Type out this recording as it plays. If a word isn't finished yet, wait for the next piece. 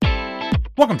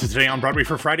Welcome to Today on Broadway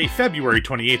for Friday, February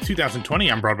 28th, 2020.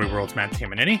 I'm Broadway World's Matt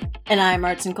Tamanini. And I'm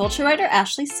arts and culture writer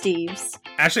Ashley Steves.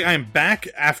 Ashley, I am back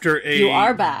after You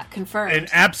are back, confirmed. An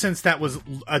absence that was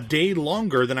a day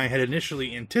longer than I had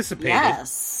initially anticipated.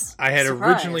 Yes. I had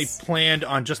originally planned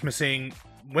on just missing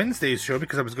Wednesday's show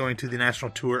because I was going to the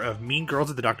national tour of Mean Girls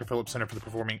at the Dr. Phillips Center for the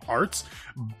Performing Arts.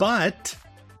 But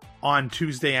on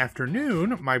Tuesday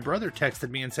afternoon, my brother texted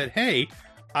me and said, hey,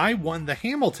 I won the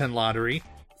Hamilton lottery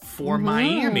for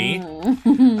Miami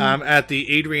at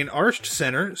the Adrian Arsht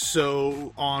Center.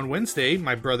 So on Wednesday,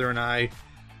 my brother and I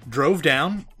drove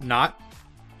down.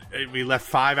 We left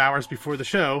 5 hours before the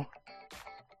show.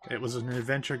 It was an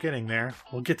adventure getting there.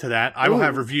 We'll get to that. I will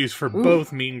have reviews for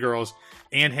both Mean Girls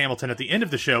and Hamilton at the end of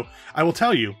the show. I will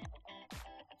tell you,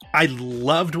 I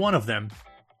loved one of them.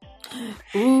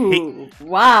 Ooh,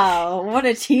 wow, what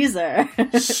a teaser.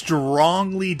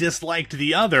 Strongly disliked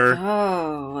the other.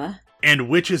 Oh. And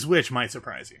which is which might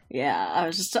surprise you.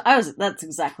 Yeah, that's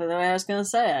exactly the way I was going to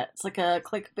say it. It's like a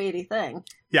clickbaity thing.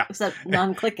 Yeah. Except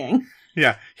non-clicking.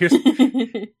 Yeah.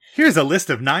 Here's a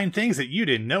list of 9 things that you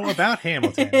didn't know about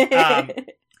Hamilton.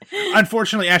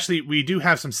 Unfortunately, Ashley, we do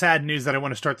have some sad news that I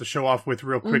want to start the show off with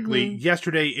real quickly.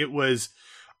 Yesterday, it was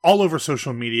all over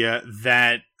social media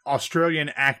that Australian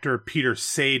actor Peter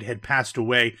Sade had passed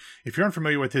away. If you're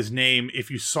unfamiliar with his name,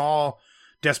 if you saw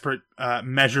Desperate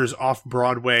Measures off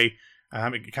Broadway,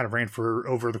 it kind of ran for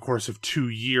over the course of 2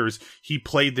 years. He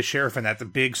played the sheriff in that, the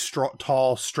big,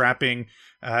 tall, strapping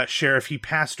sheriff. He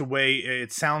passed away,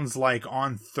 it sounds like,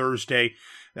 on Thursday.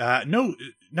 No,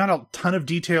 not a ton of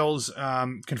details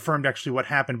confirmed actually what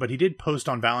happened, but he did post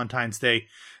on Valentine's Day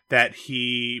that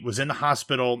he was in the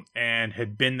hospital and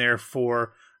had been there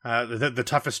for the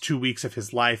toughest 2 weeks of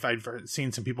his life. I've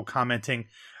seen some people commenting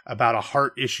about a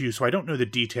heart issue, so I don't know the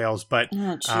details, but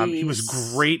he was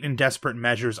great in Desperate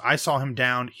Measures. I saw him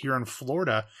down here in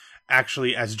Florida,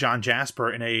 actually, as John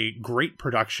Jasper in a great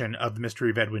production of The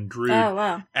Mystery of Edwin Drood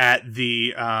at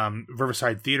the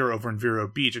Riverside Theater over in Vero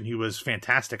Beach, and he was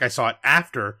fantastic. I saw it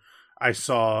after I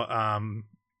saw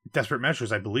Desperate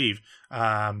Measures, I believe.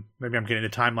 Maybe I'm getting the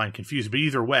timeline confused, but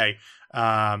either way,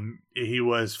 he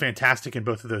was fantastic in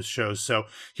both of those shows, so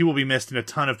he will be missed, and a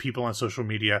ton of people on social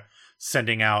media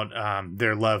sending out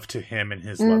their love to him and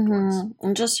his loved ones.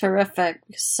 And just horrific.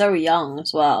 So young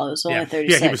as well. It was only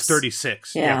 36. Yeah, he was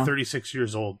 36. Yeah, 36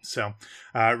 years old. So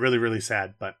really, really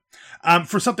sad. But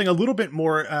for something a little bit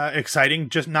more exciting,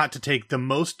 just not to take the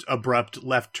most abrupt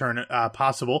left turn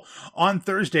possible, on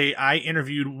Thursday, I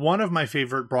interviewed one of my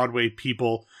favorite Broadway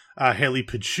people, Haley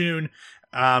Pichun.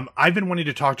 I've been wanting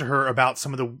to talk to her about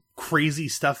some of the crazy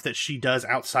stuff that she does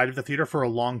outside of the theater for a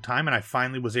long time, and I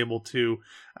finally was able to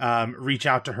reach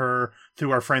out to her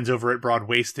through our friends over at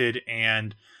Broadwasted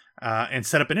and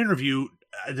set up an interview.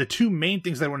 The two main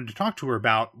things that I wanted to talk to her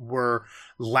about were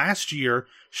last year,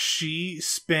 she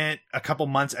spent a couple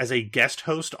months as a guest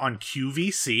host on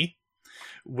QVC,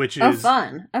 which is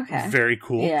fun. Okay. Very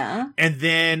cool. Yeah. And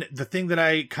then the thing that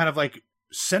I kind of like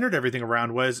centered everything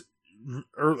around was,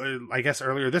 I guess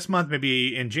earlier this month,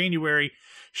 maybe in January,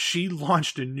 she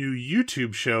launched a new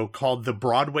YouTube show called The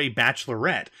Broadway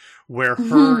Bachelorette, where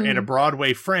her and a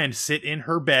Broadway friend sit in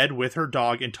her bed with her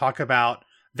dog and talk about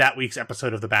that week's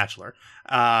episode of The Bachelor.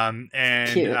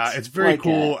 It's very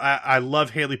cool. I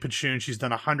love Haley Pichun. She's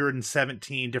done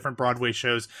 117 different Broadway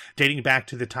shows dating back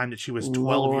to the time that she was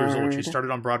 12 years old. She started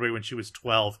on Broadway when she was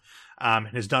 12. And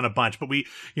has done a bunch, but we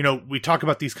talk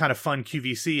about these kind of fun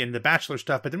QVC and The Bachelor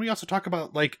stuff, but then we also talk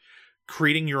about like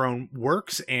creating your own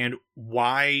works and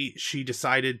why she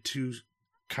decided to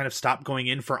kind of stop going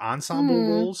in for ensemble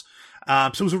roles. So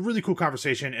it was a really cool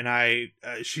conversation, and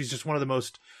she's just one of the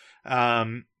most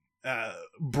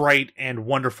bright and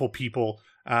wonderful people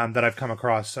that I've come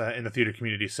across in the theater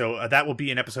community. So that will be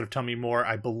an episode of Tell Me More,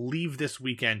 I believe, this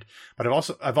weekend. But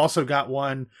I've also got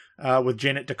one with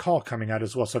Janet DeCall coming out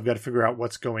as well. So I've got to figure out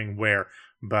what's going where.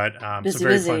 But some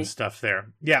very fun stuff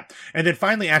there. Yeah. And then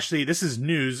finally, Ashley, this is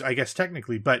news, I guess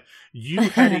technically, but you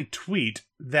had a tweet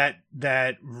that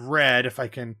read, if I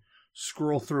can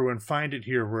scroll through and find it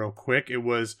here real quick. It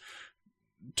was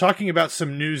talking about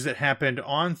some news that happened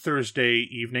on Thursday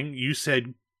evening. You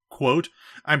said, quote,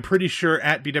 I'm pretty sure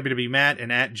at BWW Matt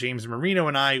and at James Marino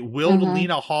and I willed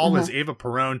Lena Hall as Ava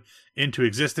Perón into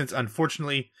existence.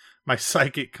 Unfortunately, my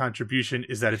psychic contribution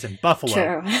is that it's in Buffalo.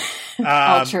 True.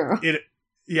 All true.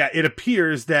 It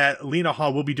appears that Lena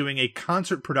Hall will be doing a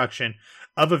concert production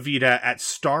of Evita at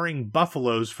Starring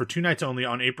Buffaloes for 2 nights only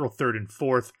on April 3rd and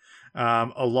 4th,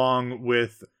 along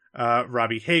with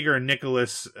Robbie Hager,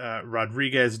 Nicholas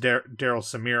Rodriguez, Daryl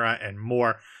Samira, and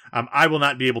more. I will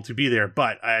not be able to be there,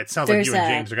 but it sounds like you and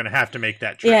James are going to have to make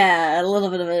that trip. Yeah, a little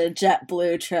bit of a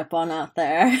JetBlue trip on out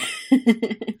there.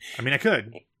 I mean, I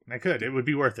could. It would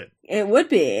be worth it. It would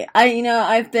be.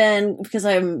 I've been, because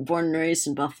I'm born and raised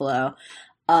in Buffalo,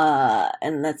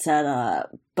 and that's at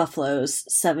Buffalo's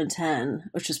 710,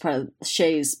 which is part of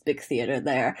Shea's big theater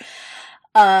there.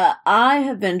 I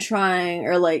have been trying,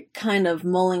 or like kind of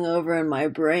mulling over in my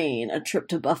brain, a trip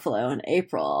to Buffalo in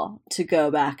April to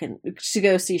go back and to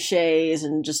go see Shea's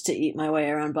and just to eat my way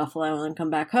around Buffalo and then come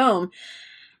back home.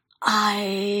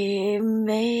 I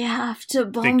may have to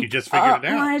bump up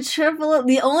my trip a little.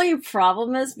 The only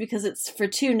problem is because it's for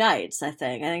 2 nights, I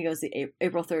think. I think it was the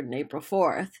April 3rd and April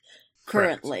 4th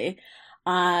currently. Correct.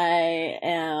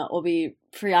 I will be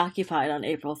preoccupied on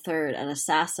April 3rd at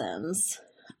Assassins,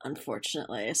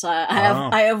 unfortunately. So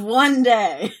I have 1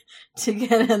 day to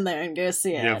get in there and go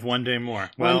see it. You have 1 day more.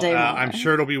 Well, I'm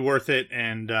sure it'll be worth it,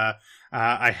 and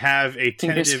I have a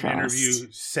tentative interview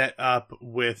set up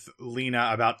with Lena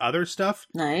about other stuff.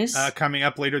 Nice. Coming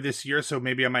up later this year, so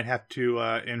maybe I might have to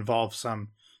involve some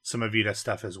Evita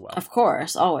stuff as well. Of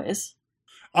course, always.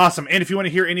 Awesome. And if you want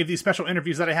to hear any of these special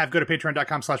interviews that I have, go to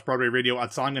patreon.com/Broadway Radio.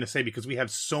 That's all I'm going to say because we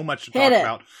have so much to talk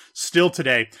about still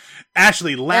today.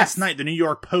 Ashley, last night, the New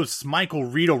York Post's Michael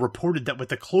Riedel reported that with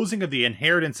the closing of The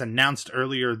Inheritance announced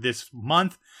earlier this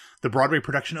month, the Broadway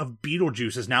production of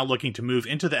Beetlejuice is now looking to move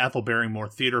into the Ethel Barrymore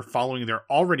Theater following their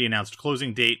already announced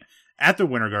closing date at the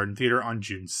Winter Garden Theater on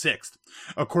June 6th.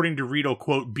 According to Riedel,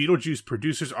 quote, Beetlejuice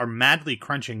producers are madly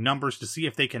crunching numbers to see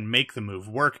if they can make the move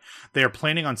work. They are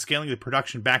planning on scaling the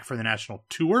production back for the national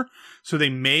tour, so they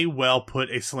may well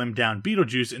put a slimmed down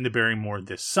Beetlejuice in the Barrymore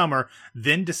this summer,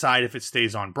 then decide if it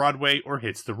stays on Broadway or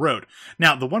hits the road.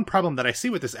 Now, the one problem that I see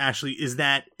with this, Ashley, is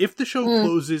that if the show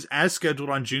closes as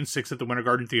scheduled on June 6th at the Winter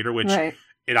Garden Theater, which... Right.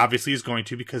 It obviously is going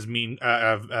to because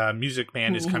Music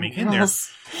Man is coming in there.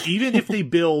 Even if they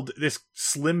build this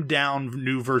slimmed down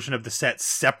new version of the set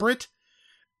separate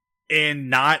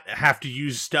and not have to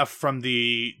use stuff from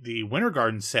the Winter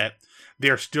Garden set,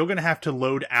 they're still going to have to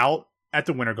load out at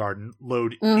the Winter Garden,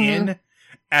 load in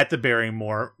at the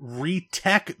Barrymore,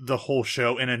 re-tech the whole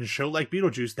show. And in a show like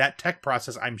Beetlejuice, that tech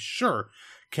process, I'm sure,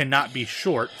 cannot be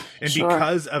short. And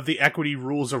because of the equity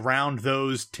rules around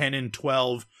those 10 and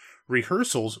 12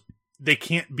 rehearsals, they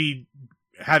can't be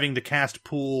having the cast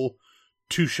pool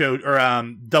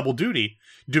double duty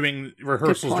doing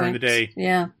rehearsals during the day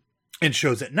and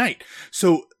shows at night.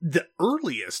 So the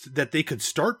earliest that they could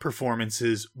start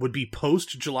performances would be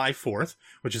post July 4th,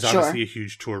 which is obviously a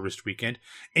huge tourist weekend.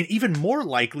 And even more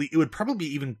likely, it would probably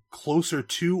be even closer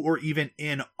to or even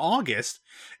in August.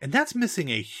 And that's missing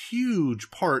a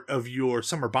huge part of your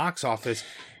summer box office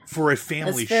for a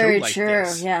family show like this. That's very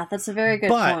true. Yeah, that's a very good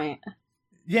point.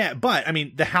 Yeah, but, I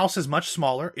mean, the house is much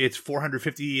smaller. It's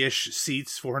 450-ish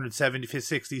seats, 470,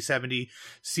 60, 70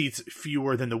 seats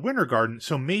fewer than the Winter Garden.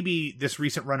 So maybe this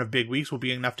recent run of big weeks will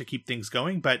be enough to keep things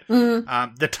going. But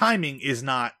the timing is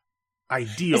not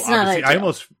ideal, it's obviously. Not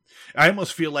ideal. I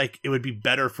almost feel like it would be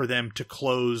better for them to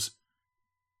close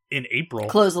in April,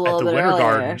 close a little bit Winter earlier,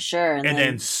 Garden, sure, and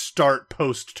then start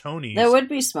post Tony's. That would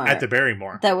be smart at the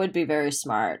Barrymore. That would be very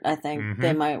smart. I think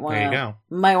they might want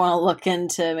to look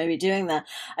into maybe doing that.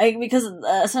 Because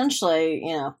essentially,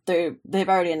 they've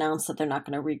already announced that they're not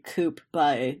going to recoup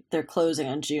by their closing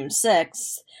on June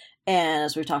 6th. And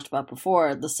as we talked about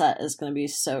before, the set is going to be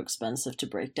so expensive to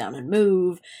break down and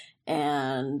move,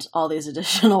 and all these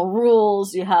additional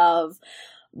rules you have,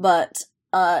 but.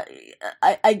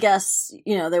 I guess,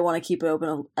 they want to keep it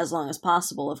open as long as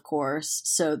possible, of course,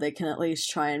 so they can at least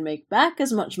try and make back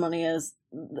as much money as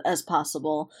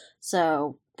possible.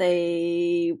 So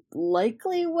they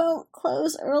likely won't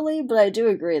close early, but I do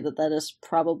agree that is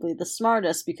probably the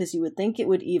smartest, because you would think it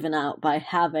would even out by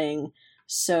having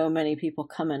so many people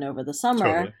come in over the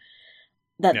summer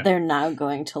that they're now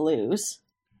going to lose.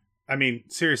 I mean,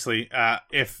 seriously,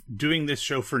 if doing this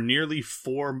show for nearly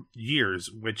 4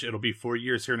 years, which it'll be 4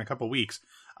 years here in a couple weeks,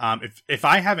 if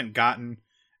I haven't gotten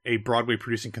a Broadway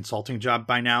producing consulting job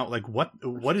by now, like what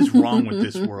is wrong with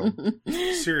this world?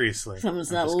 Seriously,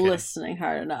 someone's not listening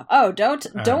hard enough. Oh, don't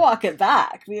walk it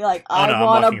back. Be like, I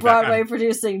want a Broadway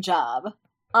producing job.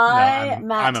 I'm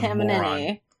Matt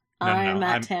Tamanini. I'm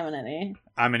Matt Tamanini.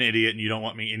 I'm an idiot, and you don't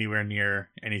want me anywhere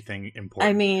near anything important.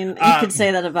 I mean, you could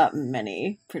say that about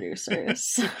many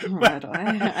producers. Right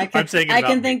away. I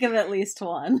can think of at least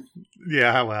one.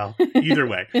 Yeah, well, either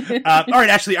way. All right,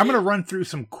 Ashley, I'm going to run through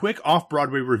some quick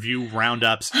off-Broadway review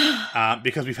roundups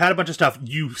because we've had a bunch of stuff.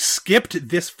 You skipped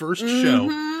this first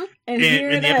show,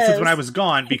 in the episodes when I was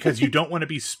gone because you don't want to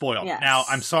be spoiled. Yes. Now,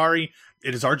 I'm sorry.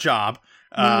 It is our job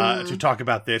to talk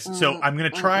about this. So I'm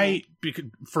going to try,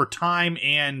 for time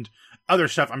and other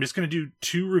stuff, I'm just going to do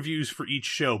 2 reviews for each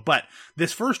show. But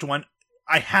this first one,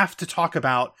 I have to talk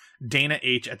about Dana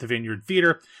H. at the Vineyard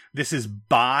Theater. This is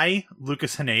by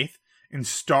Lucas Hnath and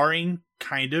starring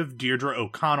kind of Deirdre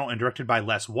O'Connell and directed by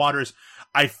Les Waters.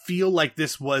 I feel like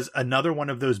this was another one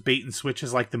of those bait and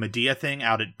switches like the Medea thing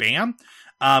out at BAM.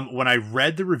 When I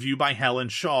read the review by Helen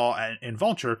Shaw in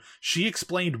Vulture, she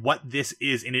explained what this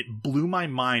is, and it blew my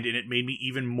mind, and it made me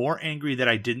even more angry that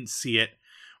I didn't see it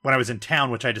when I was in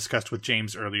town, which I discussed with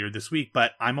James earlier this week.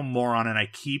 But I'm a moron, and I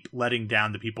keep letting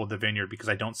down the people at the Vineyard because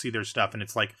I don't see their stuff, and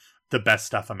it's like the best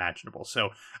stuff imaginable.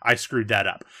 So I screwed that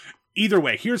up. Either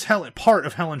way, here's part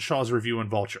of Helen Shaw's review in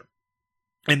Vulture.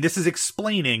 And this is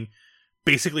explaining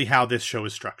basically how this show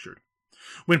is structured.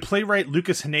 When playwright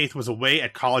Lucas Hnath was away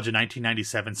at college in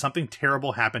 1997, something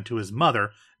terrible happened to his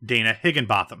mother, Dana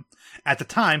Higginbotham. At the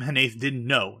time, Hnath didn't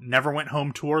know, never went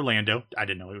home to Orlando. I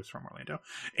didn't know he was from Orlando.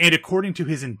 And according to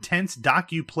his intense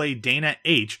docu-play, Dana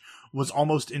H. was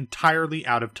almost entirely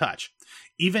out of touch.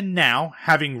 Even now,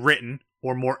 having written,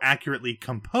 or more accurately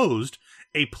composed,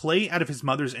 a play out of his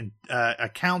mother's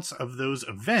accounts of those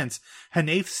events,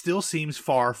 Hnath still seems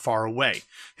far, far away.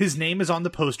 His name is on the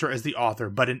poster as the author,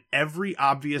 but in every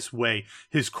obvious way,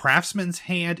 his craftsman's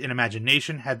hand and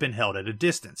imagination have been held at a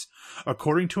distance.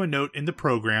 According to a note in the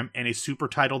program and a super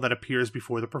title that appears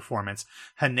before the performance,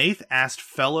 Hnath asked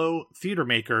fellow theater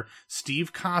maker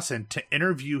Steve Cosson to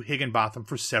interview Higginbotham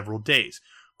for several days.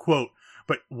 Quote,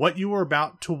 "But what you are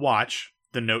about to watch,"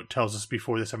 the note tells us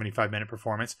before the 75-minute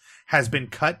performance, "has been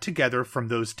cut together from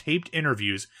those taped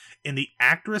interviews, and the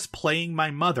actress playing my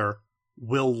mother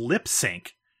will lip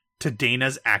sync to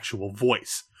Dana's actual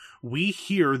voice. We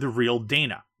hear the real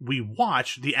Dana. We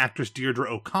watch the actress Deirdre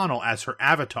O'Connell as her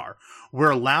avatar.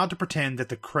 We're allowed to pretend that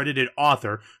the credited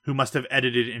author, who must have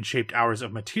edited and shaped hours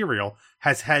of material,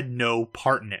 has had no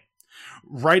part in it."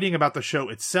 Writing about the show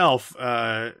itself,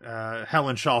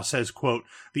 Helen Shaw says, quote,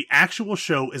 "The actual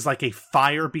show is like a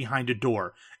fire behind a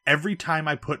door. Every time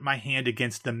I put my hand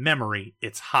against the memory,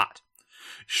 it's hot."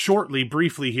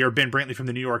 Briefly here, Ben Brantley from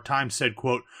the New York Times said,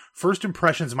 quote, "First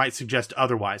impressions might suggest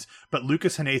otherwise, but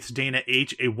Lucas Hnath's Dana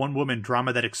H., a one-woman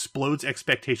drama that explodes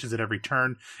expectations at every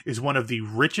turn, is one of the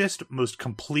richest, most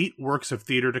complete works of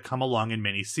theater to come along in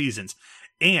many seasons.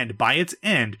 And by its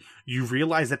end, you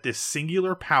realize that this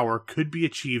singular power could be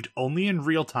achieved only in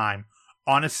real time,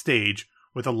 on a stage,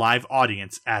 with a live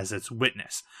audience as its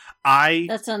witness."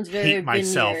 That sounds very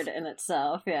Vineyard in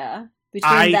itself, yeah.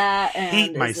 Between that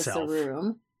and Is This a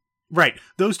Room? Right.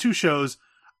 Those 2 shows,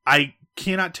 I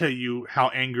cannot tell you how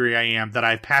angry I am that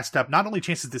I've passed up not only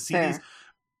chances to see these,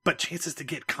 but chances to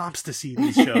get comps to see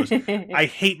these shows. I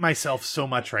hate myself so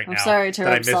much right now. I'm sorry to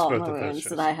rub salt in my wounds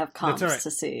that I have comps to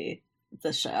see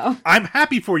the show. I'm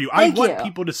happy for you. I want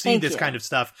people to see this kind of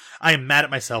stuff. I am mad at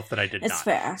myself that I did not. It's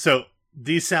fair. So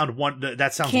these sound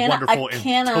that sounds wonderful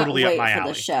and totally up my alley. For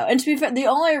the show. And to be fair, the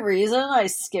only reason I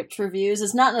skipped reviews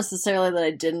is not necessarily that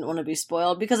I didn't want to be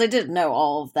spoiled, because I didn't know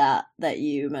all of that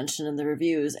you mentioned in the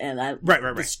reviews, and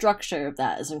the structure of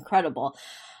that is incredible.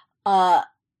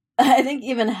 I think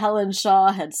even Helen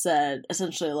Shaw had said,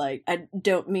 essentially, like, I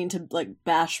don't mean to, like,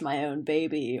 bash my own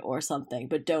baby or something,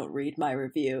 but don't read my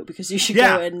review, because you should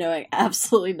go in knowing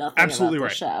absolutely nothing about the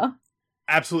show.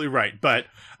 Absolutely right, but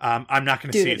I'm not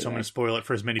going to see it, so I'm going to spoil it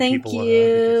for as many people.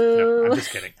 No, I'm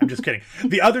just kidding.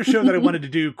 The other show that I wanted to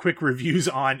do quick reviews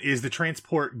on is the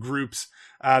Transport Group's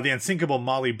The Unsinkable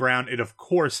Molly Brown. It, of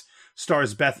course,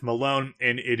 stars Beth Malone,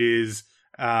 and it is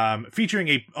featuring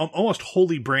a almost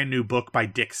wholly brand new book by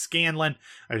Dick Scanlon.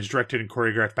 It is directed and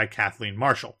choreographed by Kathleen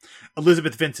Marshall.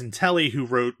 Elizabeth Vincentelli, who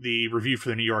wrote the review for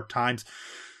the New York Times,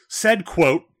 said,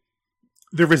 quote,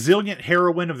 "The resilient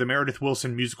heroine of the Meredith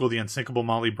Willson musical The Unsinkable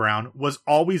Molly Brown was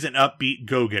always an upbeat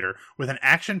go-getter, with an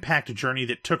action-packed journey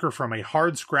that took her from a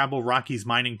hard-scrabble Rockies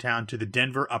mining town to the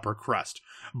Denver upper crust.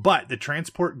 But the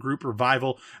Transport Group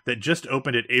revival that just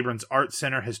opened at Abrams Art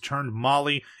Center has turned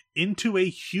Molly into a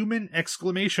human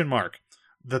exclamation mark.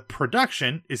 The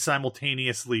production is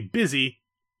simultaneously busy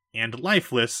and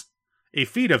lifeless, a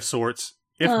feat of sorts,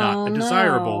 if not a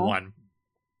desirable one."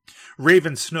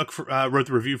 Raven Snook wrote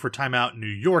the review for Time Out New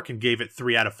York and gave it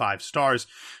 3 out of 5 stars.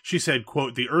 She said,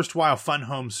 quote, "The erstwhile Fun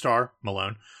Home star,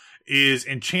 Malone, is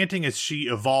enchanting as she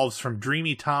evolves from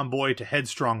dreamy tomboy to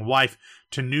headstrong wife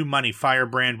to new money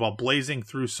firebrand while blazing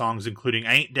through songs including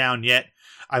I Ain't Down Yet,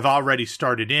 I've Already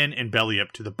Started In, and Belly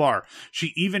Up to the Bar.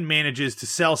 She even manages to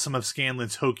sell some of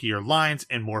Scanlan's hokier lines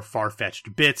and more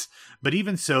far-fetched bits, but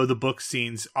even so, the book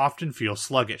scenes often feel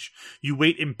sluggish. You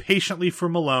wait impatiently for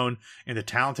Malone and the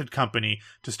talented company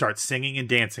to start singing and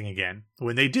dancing again.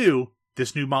 When they do,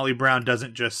 this new Molly Brown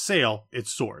doesn't just sail, it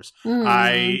soars. Mm-hmm.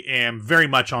 I am very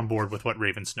much on board with what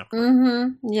Raven Snook wrote.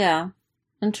 Mm-hmm. Yeah.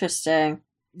 Interesting.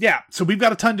 Yeah, so we've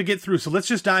got a ton to get through, so let's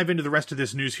just dive into the rest of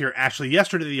this news here. Ashley,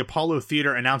 yesterday the Apollo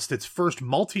Theater announced its first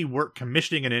multi-work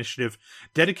commissioning initiative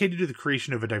dedicated to the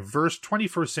creation of a diverse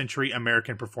 21st century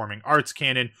American performing arts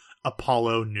canon,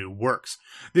 Apollo New Works.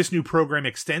 This new program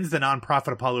extends the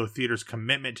nonprofit Apollo Theater's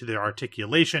commitment to the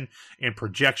articulation and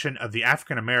projection of the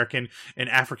African American and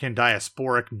African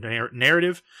diasporic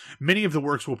narrative. Many of the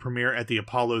works will premiere at the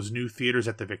Apollo's new theaters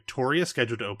at the Victoria,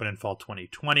 scheduled to open in fall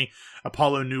 2020.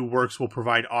 Apollo New Works will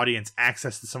provide audience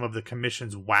access to some of the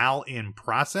commission's while in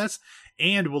process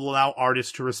and will allow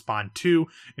artists to respond to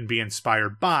and be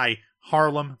inspired by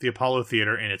Harlem, the Apollo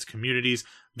Theater, and its communities.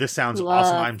 This sounds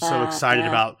awesome. I'm so excited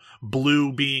about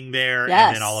Blue being there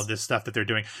and then all of this stuff that they're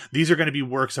doing. These are going to be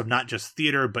works of not just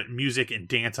theater, but music and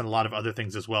dance and a lot of other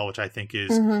things as well, which I think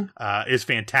is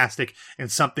fantastic and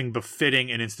something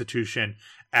befitting an institution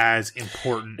as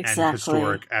important and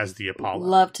historic as the Apollo.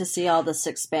 Love to see all this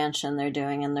expansion they're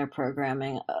doing in their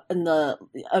programming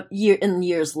in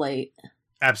years late.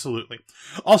 Absolutely.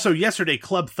 Also, yesterday,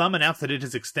 Club Thumb announced that it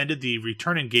has extended the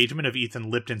return engagement of Ethan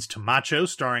Lipton's Tamacho,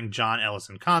 starring John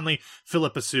Ellison Conley,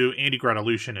 Philippa Sue, Andy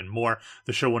Gradalucian, and more.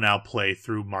 The show will now play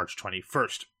through March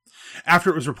 21st. After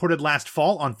it was reported last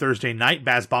fall on Thursday night,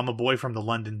 Baz Bomaboy from the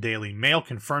London Daily Mail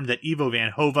confirmed that Ivo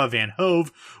van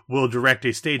Hove will direct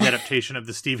a stage adaptation of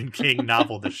the Stephen King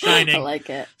novel The Shining. I like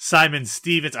it. Simon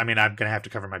Stevens, I'm going to have to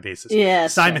cover my bases. Yeah,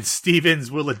 Simon Stevens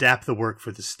will adapt the work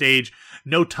for the stage.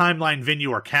 No timeline,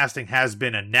 venue, or casting has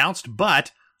been announced,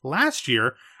 but last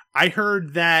year I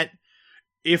heard that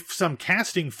if some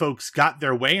casting folks got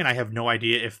their way, and I have no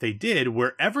idea if they did,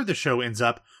 wherever the show ends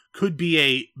up could be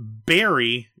a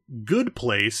very good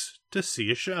place to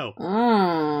see a show.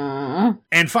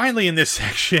 And finally in this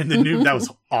section, that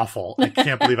was awful. I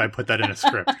can't believe I put that in a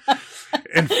script.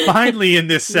 And finally in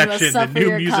this section, the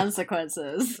new music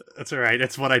consequences. That's all right.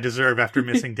 That's what I deserve after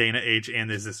missing Dana H. and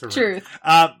Is This a Truth?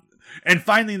 And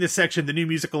finally in this section, the new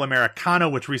musical Americana,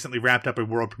 which recently wrapped up a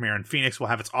world premiere in Phoenix, will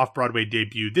have its off-Broadway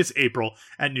debut this April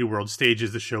at New World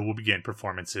Stages. The show will begin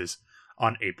performances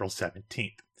on April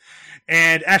 17th.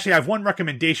 And actually, I have one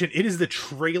recommendation. It is the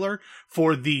trailer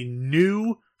for the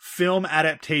new film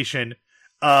adaptation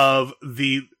of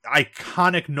the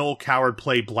iconic Noel Coward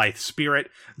play Blythe Spirit.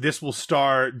 This will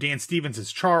star Dan Stevens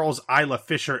as Charles, Isla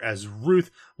Fisher as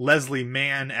Ruth, Leslie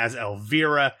Mann as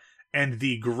Elvira, and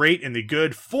the great and the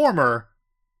good former,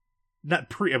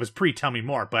 it was pre-Tell Me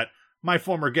More, but my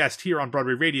former guest here on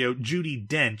Broadway Radio, Judi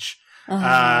Dench,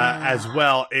 as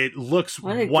well. It looks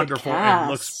wonderful. It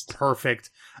looks perfect.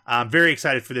 I'm very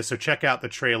excited for this. So check out the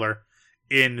trailer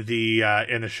in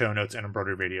the show notes and on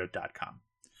BroadwayRadio.com.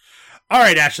 All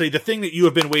right, Ashley, the thing that you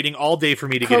have been waiting all day for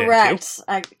me to get into. Correct.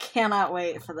 I cannot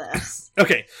wait for this.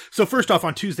 Okay, so first off,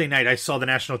 on Tuesday night, I saw the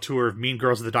national tour of Mean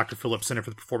Girls at the Dr. Phillips Center for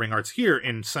the Performing Arts here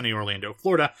in sunny Orlando,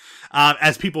 Florida.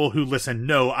 As people who listen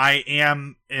know, I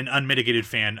am an unmitigated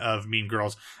fan of Mean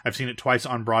Girls. I've seen it twice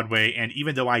on Broadway, and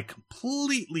even though I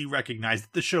completely recognize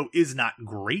that the show is not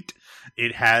great,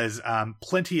 it has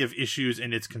plenty of issues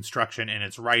in its construction and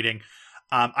its writing,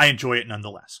 I enjoy it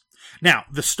nonetheless. Now,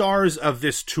 the stars of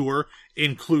this tour,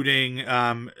 including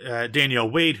Danielle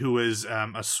Wade, who is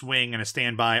a swing and a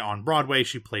standby on Broadway.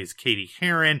 She plays Katie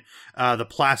Heron. The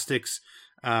Plastics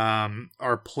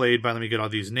are played by, let me get all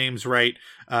these names right,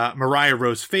 Mariah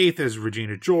Rose Faith as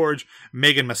Regina George,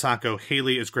 Megan Masako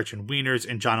Haley as Gretchen Wieners,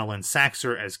 and Jonalyn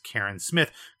Saxer as Karen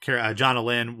Smith.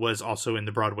 Jonalyn was also in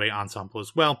the Broadway ensemble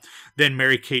as well. Then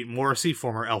Mary Kate Morrissey,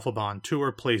 former Elphaba on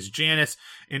tour, plays Janice,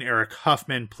 and Eric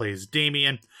Huffman plays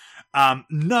Damien.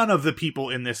 None of the people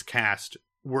in this cast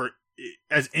were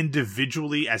as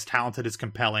individually as talented as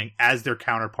compelling as their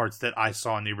counterparts that I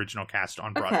saw in the original cast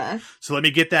on Broadway. Okay. So let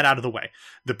me get that out of the way.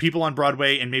 The people on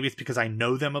Broadway, and maybe it's because I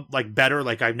know them better,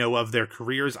 I know of their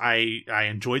careers, I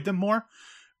enjoyed them more.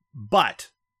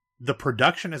 But the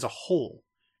production as a whole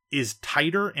is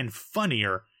tighter and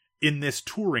funnier in this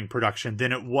touring production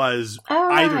than it was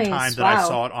either time that I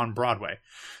saw it on Broadway.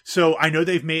 So I know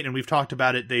they've made, and we've talked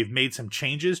about it, they've made some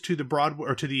changes to the Broadway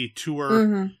or to the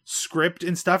tour script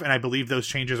and stuff, and I believe those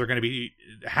changes are going to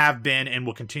have been and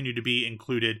will continue to be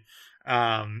included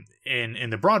in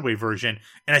the Broadway version,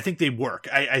 and I think they work.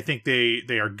 I think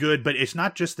they are good, but it's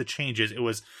not just the changes. It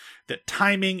was the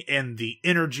timing and the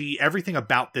energy. Everything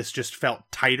about this just felt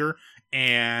tighter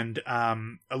and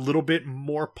a little bit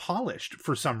more polished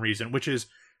for some reason, which is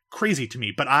crazy to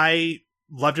me. But I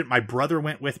loved it. My brother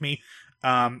went with me,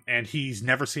 and he's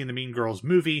never seen the Mean Girls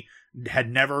movie, had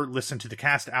never listened to the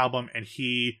cast album, and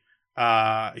he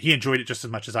enjoyed it just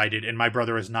as much as I did. And my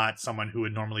brother is not someone who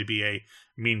would normally be a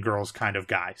Mean Girls kind of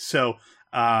guy. So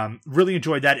really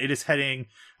enjoyed that. It is heading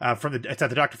it's at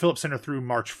the Dr. Phillips Center through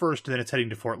March 1st, and then it's heading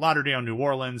to Fort Lauderdale, New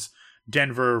Orleans,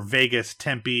 Denver, Vegas,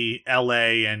 Tempe,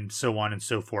 LA, and so on and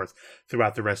so forth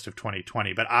throughout the rest of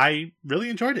 2020. But I really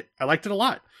enjoyed it. I liked it a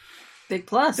lot. Big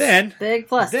plus. Big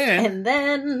plus. And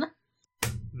then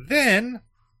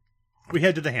we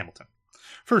head to the Hamilton.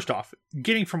 First off,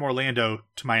 getting from Orlando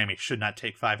to Miami should not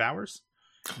take 5 hours.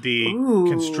 The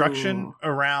construction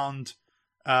around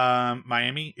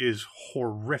Miami is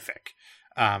horrific.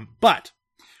 But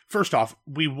first off,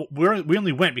 we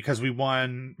only went because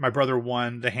my brother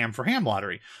won the Ham for Ham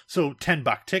lottery. So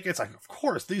 $10 tickets. Like, of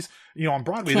course, these, on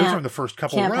Broadway, those are in the first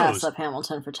couple rows. Can't pass up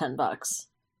Hamilton for $10.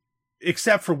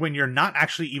 Except for when you're not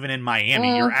actually even in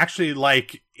Miami. You're actually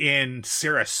like in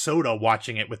Sarasota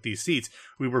watching it with these seats.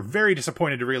 We were very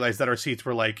disappointed to realize that our seats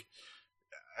were like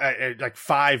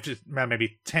 5 to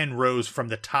maybe 10 rows from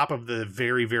the top of the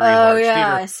very, very large theater. Oh,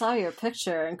 yeah, I saw your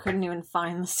picture and couldn't even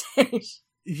find the stage.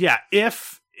 Yeah,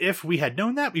 if we had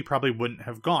known that, we probably wouldn't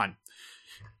have gone.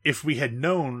 If we had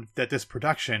known that this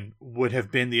production would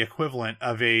have been the equivalent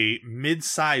of a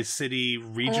mid-sized city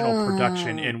regional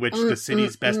production in which the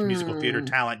city's best musical theater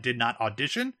talent did not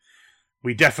audition,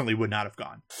 we definitely would not have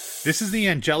gone. This is the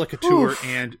Angelica Tour,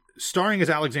 and starring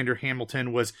as Alexander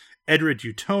Hamilton was Edred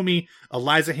Utomi.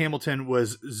 Eliza Hamilton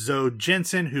was Zoe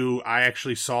Jensen, who I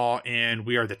actually saw in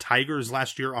We Are the Tigers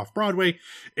last year off Broadway.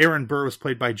 Aaron Burr was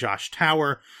played by Josh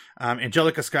Tower.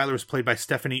 Angelica Schuyler was played by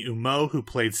Stephanie Umo, who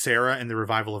played Sarah in the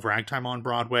revival of Ragtime on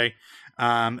Broadway.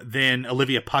 Then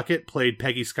Olivia Puckett played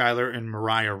Peggy Schuyler and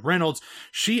Mariah Reynolds.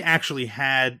 She actually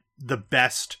had the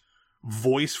best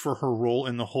voice for her role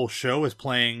in the whole show as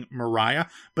playing Mariah,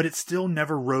 but it still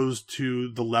never rose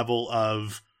to the level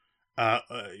of,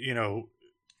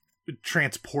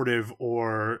 transportive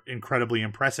or incredibly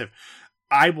impressive.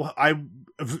 I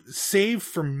save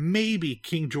for maybe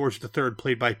King George III,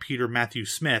 played by Peter Matthew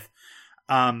Smith.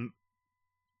 None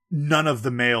of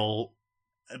the male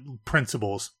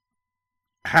principals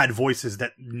had voices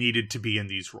that needed to be in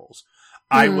these roles.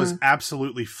 I was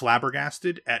absolutely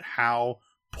flabbergasted at how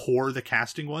poor the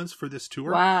casting was for this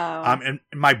tour. Wow. And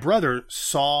my brother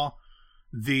saw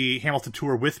the Hamilton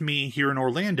tour with me here in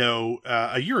Orlando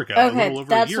a year ago. Okay, a little over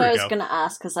that's a year what ago. I was going to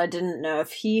ask, because I didn't know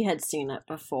if he had seen it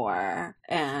before,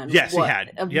 and yes, he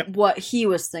had. Yep. What he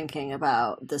was thinking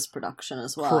about this production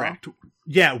as well. Correct.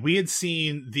 Yeah, we had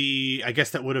seen I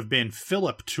guess that would have been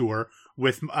Philip tour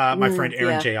with my friend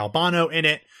Aaron J. Albano in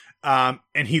it.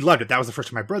 And he loved it. That was the first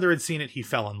time my brother had seen it. He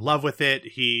fell in love with it.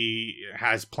 He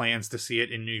has plans to see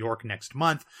it in New York next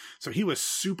month. So he was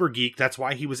super geeked. That's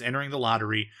why he was entering the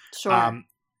lottery. Sure.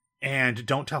 And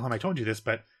don't tell him I told you this,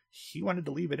 but he wanted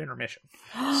to leave at intermission.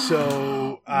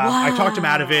 So I talked him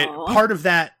out of it. Part of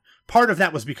that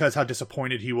was because how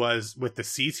disappointed he was with the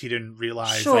seats. He didn't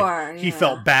realize he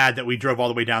felt bad that we drove all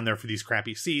the way down there for these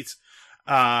crappy seats.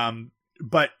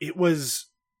 But it was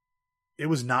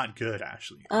not good,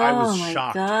 actually. I was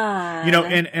shocked. God.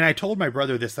 And I told my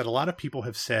brother this, that a lot of people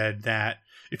have said that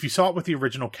if you saw it with the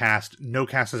original cast, no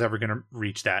cast is ever going to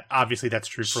reach that. Obviously, that's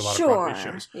true for a lot of Broadway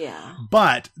shows. Yeah.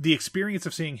 But the experience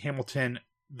of seeing Hamilton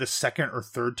the second or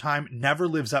third time never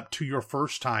lives up to your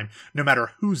first time, no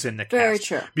matter who's in the cast. Very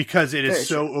true. Because it is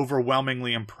so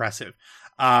overwhelmingly impressive.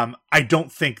 I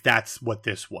don't think that's what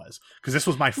this was, because this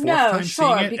was my fourth time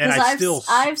seeing it, and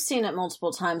I've seen it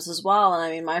multiple times as well. And I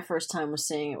mean, my first time was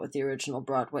seeing it with the original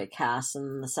Broadway cast,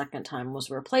 and the second time was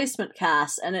a replacement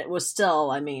cast, and it was still,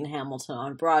 I mean, Hamilton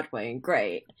on Broadway and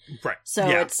great. Right. So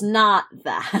it's not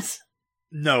that.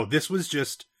 No, this was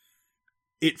just.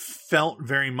 It felt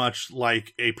very much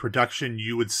like a production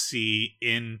you would see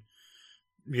in,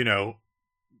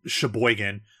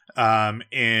 Sheboygan.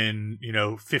 In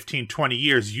 15, 20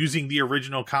 years, using the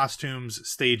original costumes,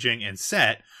 staging, and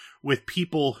set with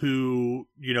people who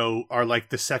are like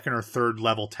the second or third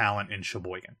level talent in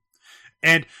Sheboygan.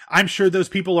 And I'm sure those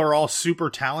people are all super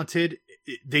talented.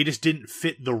 They just didn't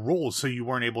fit the roles, so you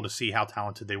weren't able to see how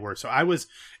talented they were. So I was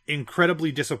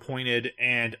incredibly disappointed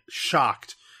and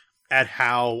shocked at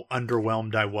how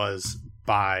underwhelmed I was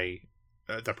by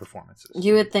the performances.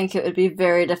 You would think it would be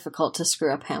very difficult to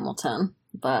screw up Hamilton.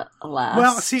 But alas.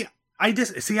 Well, see,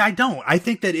 I don't. I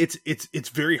think that it's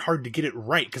very hard to get it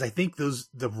right because I think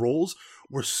the roles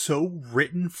were so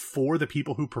written for the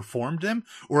people who performed them,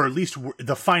 or at least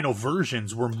the final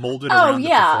versions were molded around the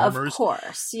performers. Of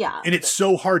course, yeah. And it's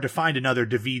so hard to find another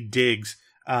Daveed Diggs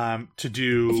to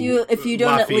do. If you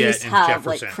don't Lafayette at least have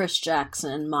Jefferson. like Chris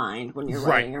Jackson in mind when you're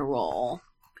writing your role.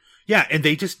 Yeah, and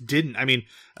they just didn't. I mean,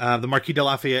 the Marquis de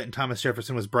Lafayette and Thomas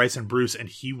Jefferson was Bryson Bruce, and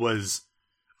he was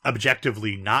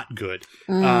objectively not good.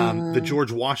 The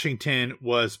George Washington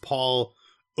was Paul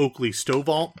Oakley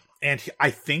Stovall, and I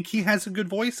think he has a good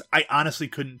voice. I honestly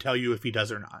couldn't tell you if he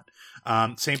does or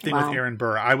not. Same thing with Aaron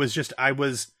Burr. I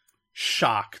was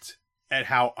shocked at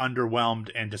how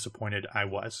underwhelmed and disappointed I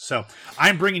was. So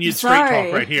I'm bringing you straight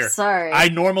talk right here. Sorry. I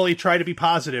normally try to be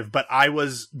positive, but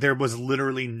there was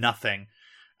literally nothing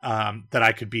that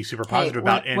I could be super positive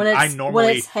about. And when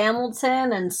it's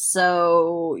Hamilton and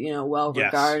so, well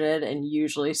regarded and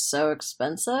usually so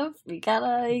expensive, you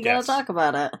gotta talk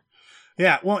about it.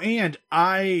 Yeah. Well, and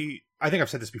I think I've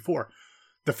said this before.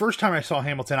 The first time I saw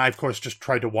Hamilton, I of course just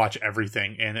tried to watch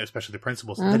everything, and especially the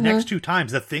principals. The next two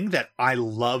times, the thing that I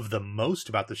love the most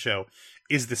about the show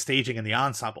is the staging and the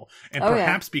ensemble. And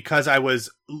perhaps because I was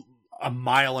a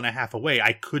mile and a half away,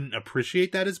 I couldn't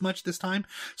appreciate that as much this time.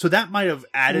 So that might have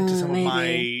added to some of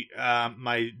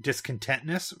my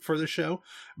discontentness for the show,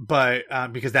 but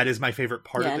because that is my favorite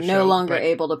part of the show. No longer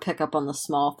able to pick up on the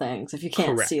small things if you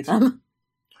can't see them.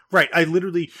 Right. I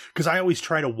literally, because I always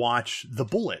try to watch the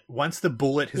Bullet. Once the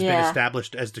Bullet has been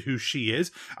established as to who she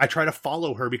is, I try to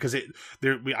follow her because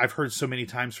I've heard so many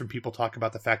times from people talk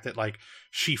about the fact that like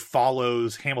she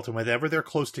follows Hamilton. Whenever they're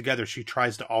close together, she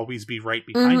tries to always be right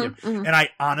behind him. Mm-hmm. And I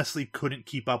honestly couldn't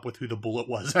keep up with who the Bullet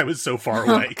was. I was so far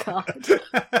away. Oh, God.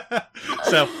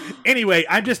 So anyway,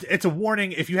 it's a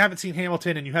warning. If you haven't seen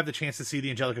Hamilton and you have the chance to see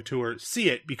the Angelica tour, see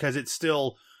it because it's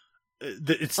still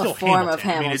a form of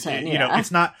Hamilton.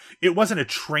 It's not. It wasn't a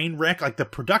train wreck. Like the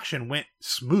production went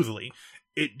smoothly.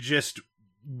 It just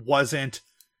wasn't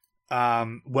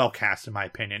well cast, in my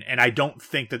opinion. And I don't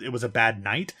think that it was a bad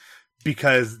night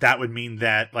because that would mean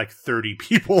that like 30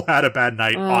 people had a bad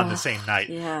night on the same night.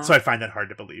 Yeah. So I find that hard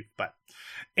to believe. But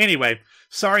anyway,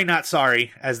 sorry, not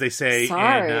sorry, as they say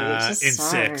in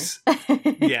 6.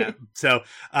 Yeah. So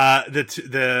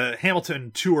the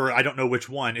Hamilton tour, I don't know which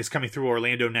one, is coming through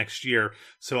Orlando next year.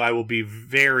 So I will be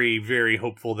very, very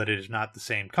hopeful that it is not the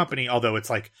same company, although it's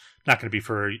like not going to be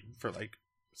for like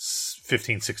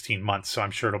 15, 16 months. So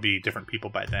I'm sure it'll be different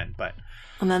people by then.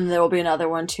 And then there will be another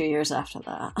one 2 years after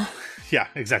that. Yeah,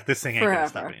 exactly. This thing ain't going to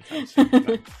stop anytime soon.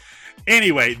 But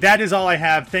anyway, that is all I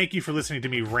have. Thank you for listening to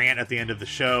me rant at the end of the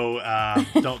show.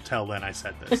 Don't tell Lynn I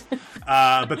said this.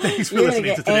 But thanks for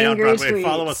listening to Today on Broadway. Tweets.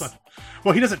 Follow us on...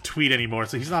 Well, he doesn't tweet anymore,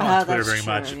 so he's not on Twitter very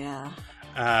much.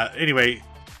 Yeah. Anyway,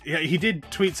 he did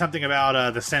tweet something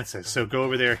about the census. So go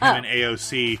over there. Him and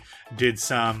AOC did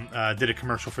a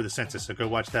commercial for the census. So go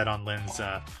watch that on Lynn's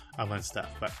stuff.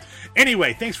 But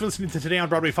anyway, thanks for listening to Today on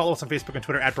Broadway. Follow us on Facebook and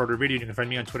Twitter at Broadway Radio. You can find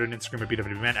me on Twitter and Instagram at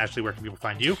BWMan. Ashley, where can people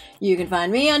find you? You can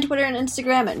find me on Twitter and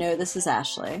Instagram at No This Is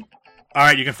Ashley. All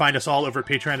right, you can find us all over at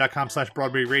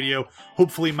patreon.com/Broadway Radio.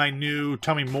 Hopefully my new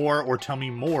Tell Me More or Tell Me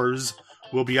Mores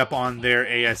will be up on there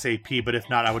ASAP, but if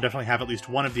not, I will definitely have at least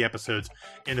one of the episodes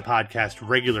in the podcast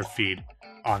regular feed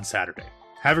on Saturday.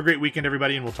 Have a great weekend,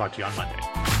 everybody, and we'll talk to you on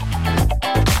Monday.